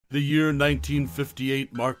The year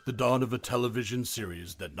 1958 marked the dawn of a television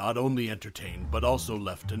series that not only entertained but also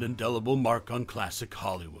left an indelible mark on classic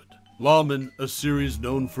Hollywood. Lawman, a series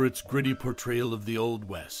known for its gritty portrayal of the Old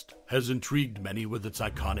West, has intrigued many with its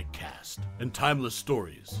iconic cast and timeless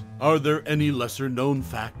stories. Are there any lesser-known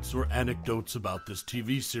facts or anecdotes about this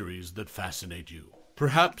TV series that fascinate you?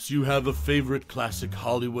 Perhaps you have a favorite classic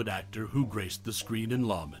Hollywood actor who graced the screen in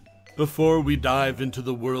Lawman. Before we dive into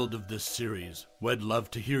the world of this series, we'd love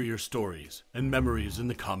to hear your stories and memories in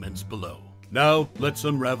the comments below. Now, let's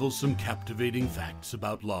unravel some captivating facts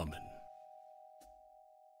about Lawman.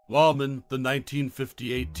 Lawman, the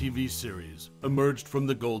 1958 TV series, emerged from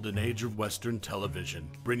the golden age of Western television,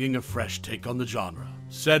 bringing a fresh take on the genre.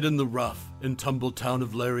 Set in the rough and tumble town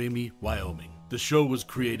of Laramie, Wyoming, the show was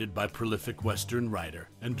created by prolific Western writer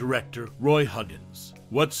and director Roy Huggins.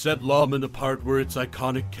 What set Lawman apart were its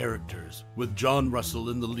iconic characters, with John Russell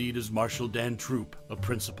in the lead as Marshal Dan Troop, a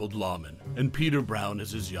principled lawman, and Peter Brown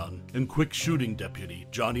as his young and quick shooting deputy,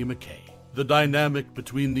 Johnny McKay. The dynamic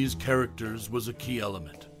between these characters was a key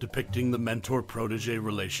element, depicting the mentor-protege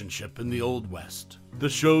relationship in the Old West. The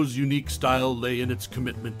show's unique style lay in its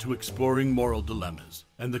commitment to exploring moral dilemmas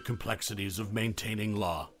and the complexities of maintaining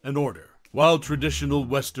law and order. While traditional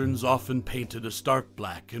westerns often painted a stark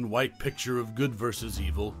black and white picture of good versus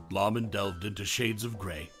evil, Lawman delved into shades of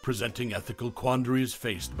gray, presenting ethical quandaries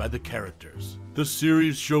faced by the characters. The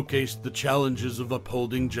series showcased the challenges of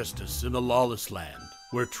upholding justice in a lawless land,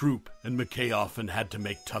 where Troop and McKay often had to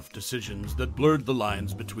make tough decisions that blurred the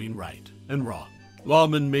lines between right and wrong.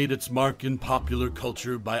 Lawman made its mark in popular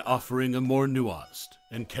culture by offering a more nuanced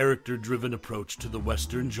and character-driven approach to the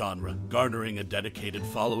Western genre, garnering a dedicated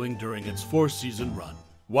following during its 4-season run.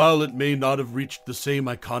 While it may not have reached the same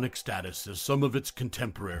iconic status as some of its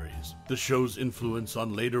contemporaries, the show's influence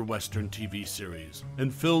on later Western TV series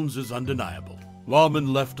and films is undeniable.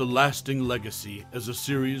 Lawman left a lasting legacy as a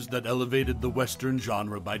series that elevated the Western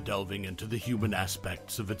genre by delving into the human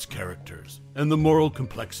aspects of its characters and the moral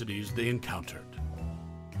complexities they encountered.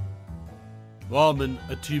 Lawman,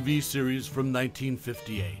 a TV series from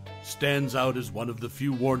 1958, stands out as one of the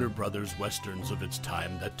few Warner Brothers westerns of its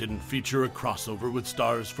time that didn't feature a crossover with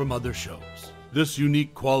stars from other shows. This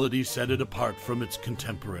unique quality set it apart from its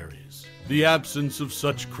contemporaries. The absence of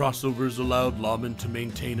such crossovers allowed Lawman to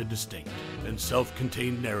maintain a distinct and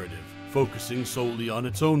self-contained narrative, focusing solely on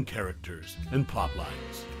its own characters and plot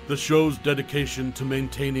lines. The show's dedication to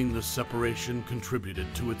maintaining this separation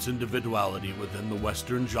contributed to its individuality within the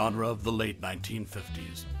Western genre of the late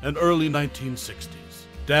 1950s and early 1960s.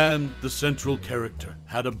 Dan, the central character,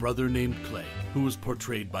 had a brother named Clay, who was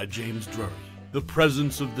portrayed by James Drury. The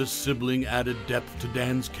presence of this sibling added depth to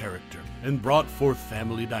Dan's character and brought forth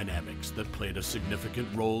family dynamics that played a significant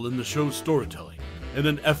role in the show's storytelling. In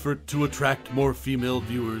an effort to attract more female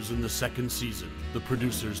viewers in the second season, the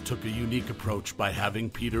producers took a unique approach by having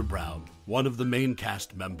Peter Brown, one of the main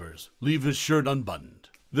cast members, leave his shirt unbuttoned.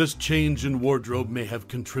 This change in wardrobe may have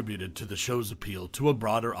contributed to the show's appeal to a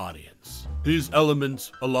broader audience. These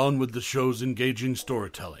elements, along with the show's engaging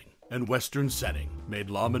storytelling and Western setting, made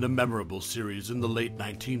Lawman a memorable series in the late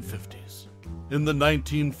 1950s. In the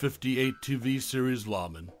 1958 TV series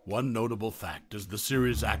Lawman, one notable fact is the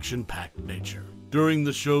series' action-packed nature. During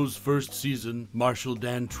the show's first season, Marshal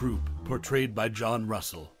Dan Troop, portrayed by John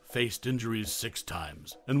Russell, faced injuries 6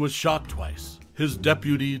 times and was shot twice. His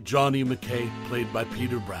deputy, Johnny McKay, played by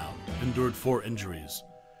Peter Brown, endured 4 injuries,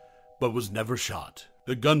 but was never shot.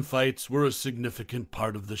 The gunfights were a significant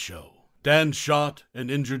part of the show. Dan shot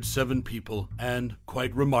and injured 7 people and,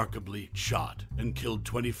 quite remarkably, shot and killed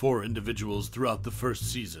 24 individuals throughout the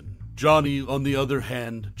first season. Johnny, on the other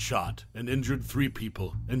hand, shot and injured 3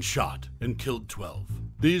 people and shot and killed 12.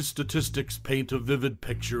 These statistics paint a vivid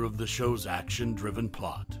picture of the show's action-driven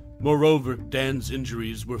plot. Moreover, Dan's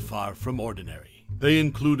injuries were far from ordinary. They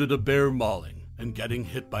included a bear mauling and getting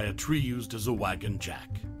hit by a tree used as a wagon jack.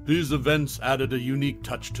 These events added a unique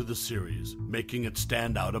touch to the series, making it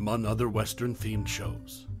stand out among other Western-themed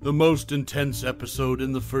shows. The most intense episode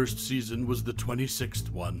in the first season was the 26th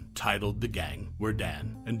one, titled The Gang, where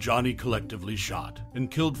Dan and Johnny collectively shot and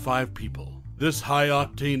killed 5 people. This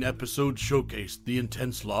high-octane episode showcased the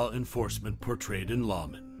intense law enforcement portrayed in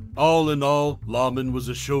Lawman. All in all, Lawman was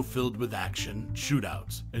a show filled with action,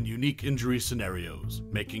 shootouts, and unique injury scenarios,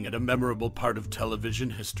 making it a memorable part of television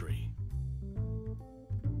history.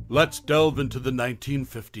 Let's delve into the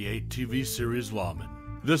 1958 TV series Lawman.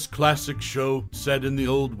 This classic show, set in the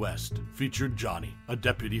Old West, featured Johnny, a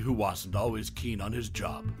deputy who wasn't always keen on his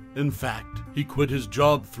job. In fact, he quit his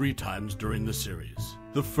job 3 times during the series.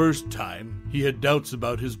 The first time, he had doubts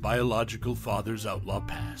about his biological father's outlaw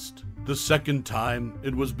past. The second time,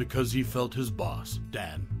 it was because he felt his boss,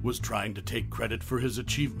 Dan, was trying to take credit for his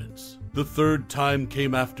achievements. The third time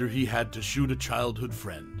came after he had to shoot a childhood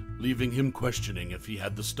friend, leaving him questioning if he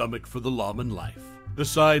had the stomach for the Lawman life.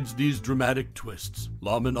 Besides these dramatic twists,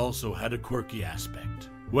 Lawman also had a quirky aspect.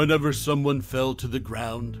 Whenever someone fell to the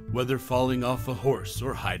ground, whether falling off a horse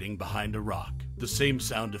or hiding behind a rock, the same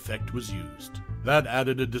sound effect was used. That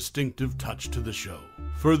added a distinctive touch to the show.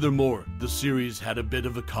 Furthermore, the series had a bit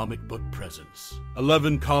of a comic book presence.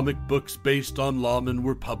 11 comic books based on Lawman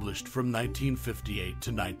were published from 1958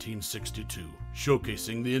 to 1962,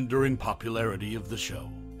 showcasing the enduring popularity of the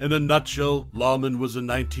show. In a nutshell, Lawman was a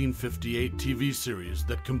 1958 TV series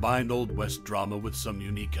that combined Old West drama with some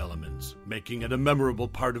unique elements, making it a memorable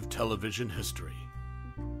part of television history.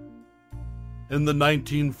 In the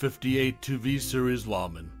 1958 TV series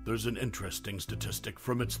Lawman, there's an interesting statistic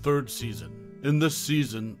from its third season. In this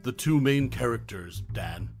season, the two main characters,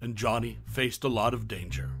 Dan and Johnny, faced a lot of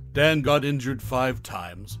danger. Dan got injured 5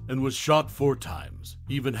 times and was shot 4 times,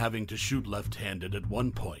 even having to shoot left-handed at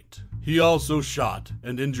one point. He also shot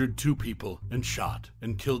and injured 2 people and shot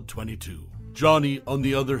and killed 22. Johnny, on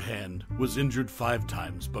the other hand, was injured 5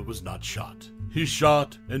 times but was not shot. He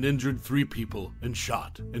shot and injured 3 people and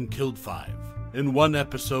shot and killed 5. In one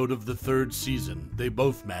episode of the third season, they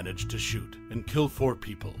both managed to shoot and kill 4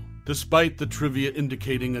 people. Despite the trivia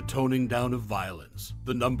indicating a toning down of violence,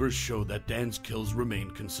 the numbers show that Dan's kills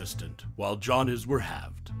remained consistent, while Johnny's were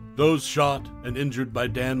halved. Those shot and injured by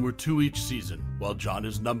Dan were 2 each season, while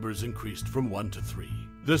Johnny's numbers increased from 1 to 3.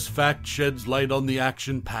 This fact sheds light on the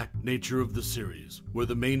action-packed nature of the series, where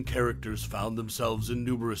the main characters found themselves in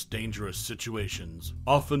numerous dangerous situations,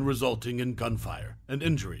 often resulting in gunfire and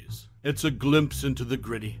injuries. It's a glimpse into the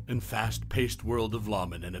gritty and fast-paced world of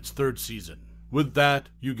Lawman in its third season. With that,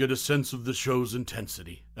 you get a sense of the show's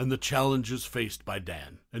intensity and the challenges faced by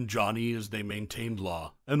Dan and Johnny as they maintained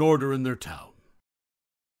law and order in their town.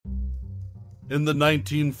 In the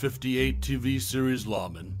 1958 TV series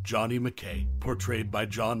Lawman, Johnny McKay, portrayed by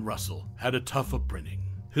John Russell, had a tough upbringing.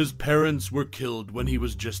 His parents were killed when he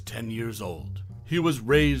was just 10 years old. He was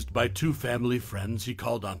raised by 2 family friends he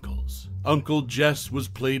called uncles. Uncle Jess was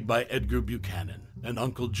played by Edgar Buchanan, and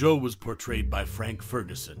Uncle Joe was portrayed by Frank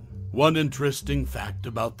Ferguson. One interesting fact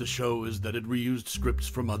about the show is that it reused scripts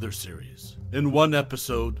from other series. In one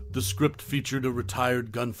episode, the script featured a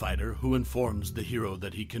retired gunfighter who informs the hero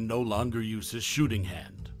that he can no longer use his shooting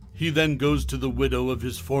hand. He then goes to the widow of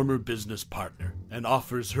his former business partner and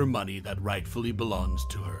offers her money that rightfully belongs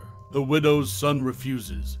to her. The widow's son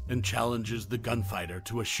refuses and challenges the gunfighter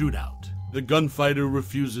to a shootout. The gunfighter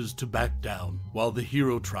refuses to back down while the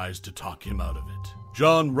hero tries to talk him out of it.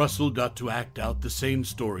 John Russell got to act out the same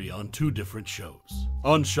story on 2 different shows.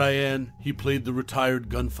 On Cheyenne, he played the retired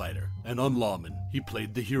gunfighter, and on Lawman, he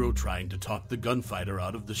played the hero trying to talk the gunfighter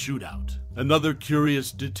out of the shootout. Another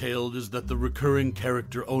curious detail is that the recurring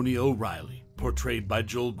character Oni O'Reilly, portrayed by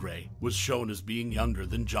Joel Grey, was shown as being younger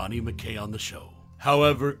than Johnny McKay on the show.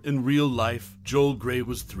 However, in real life, Joel Grey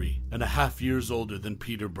was 3.5 years older than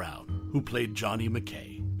Peter Brown, who played Johnny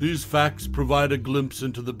McKay. These facts provide a glimpse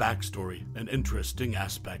into the backstory and interesting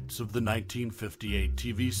aspects of the 1958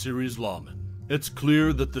 TV series Lawman. It's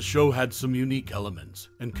clear that the show had some unique elements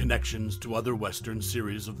and connections to other Western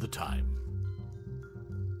series of the time.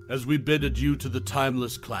 As we bid adieu to the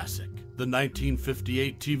timeless classic, the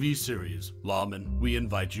 1958 TV series Lawman, we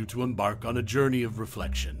invite you to embark on a journey of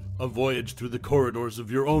reflection, a voyage through the corridors of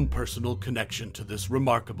your own personal connection to this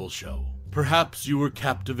remarkable show. Perhaps you were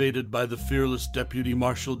captivated by the fearless Deputy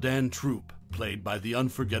Marshal Dan Troop, played by the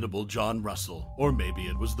unforgettable John Russell, or maybe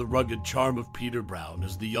it was the rugged charm of Peter Brown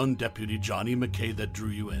as the young Deputy Johnny McKay that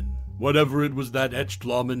drew you in. Whatever it was that etched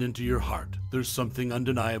Lawman into your heart, there's something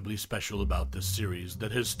undeniably special about this series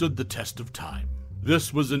that has stood the test of time.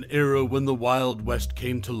 This was an era when the Wild West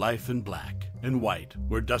came to life in black and white,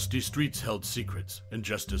 where dusty streets held secrets and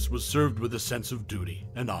justice was served with a sense of duty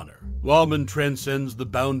and honor. Lawman transcends the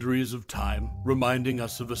boundaries of time, reminding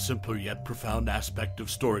us of a simpler yet profound aspect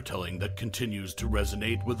of storytelling that continues to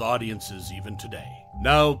resonate with audiences even today.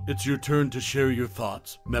 Now, it's your turn to share your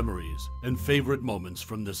thoughts, memories, and favorite moments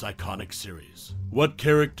from this iconic series. What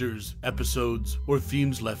characters, episodes, or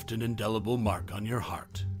themes left an indelible mark on your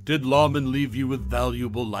heart? Did Lawman leave you with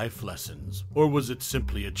valuable life lessons, or was it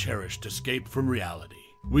simply a cherished escape from reality?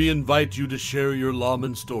 We invite you to share your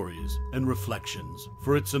Lawman stories and reflections,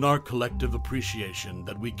 for it's in our collective appreciation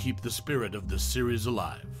that we keep the spirit of this series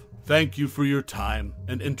alive. Thank you for your time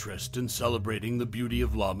and interest in celebrating the beauty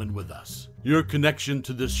of Lawman with us. Your connection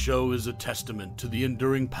to this show is a testament to the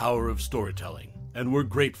enduring power of storytelling and we're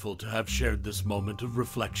grateful to have shared this moment of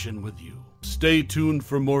reflection with you. Stay tuned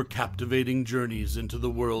for more captivating journeys into the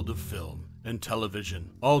world of film and television,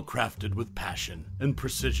 all crafted with passion and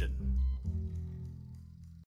precision.